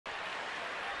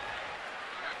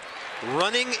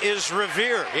Running is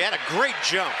Revere. He had a great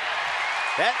jump.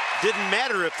 That didn't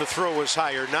matter if the throw was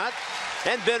high or not.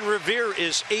 And Ben Revere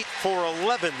is 8 for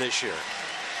 11 this year.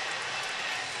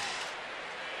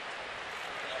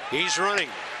 He's running.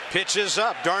 Pitches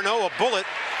up. Darno a bullet,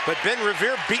 but Ben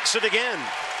Revere beats it again.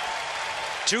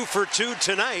 2 for 2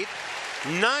 tonight.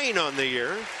 9 on the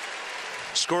year.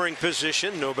 Scoring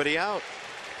position, nobody out.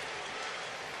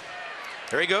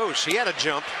 There he goes. He had a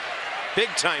jump. Big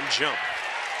time jump.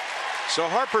 So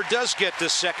Harper does get the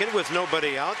second with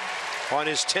nobody out on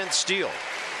his 10th steal.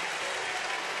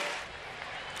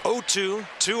 0-2,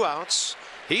 2 outs.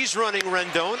 He's running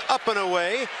Rendon up and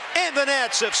away, and the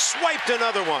Nats have swiped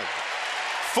another one.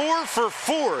 4 for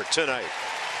 4 tonight.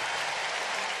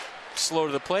 Slow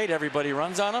to the plate. Everybody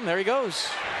runs on him. There he goes.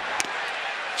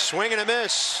 Swing and a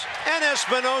miss. And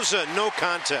Espinosa, no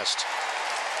contest.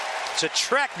 It's a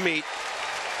track meet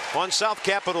on South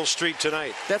Capitol Street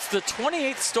tonight. That's the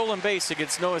 28th stolen base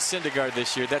against Noah Syndergaard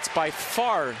this year. That's by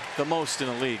far the most in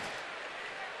the league.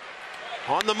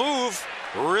 On the move,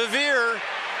 Revere.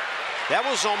 That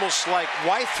was almost like,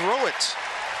 why throw it?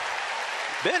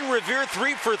 Ben Revere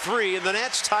 3 for 3, and the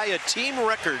Nats tie a team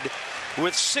record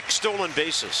with 6 stolen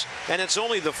bases, and it's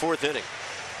only the 4th inning.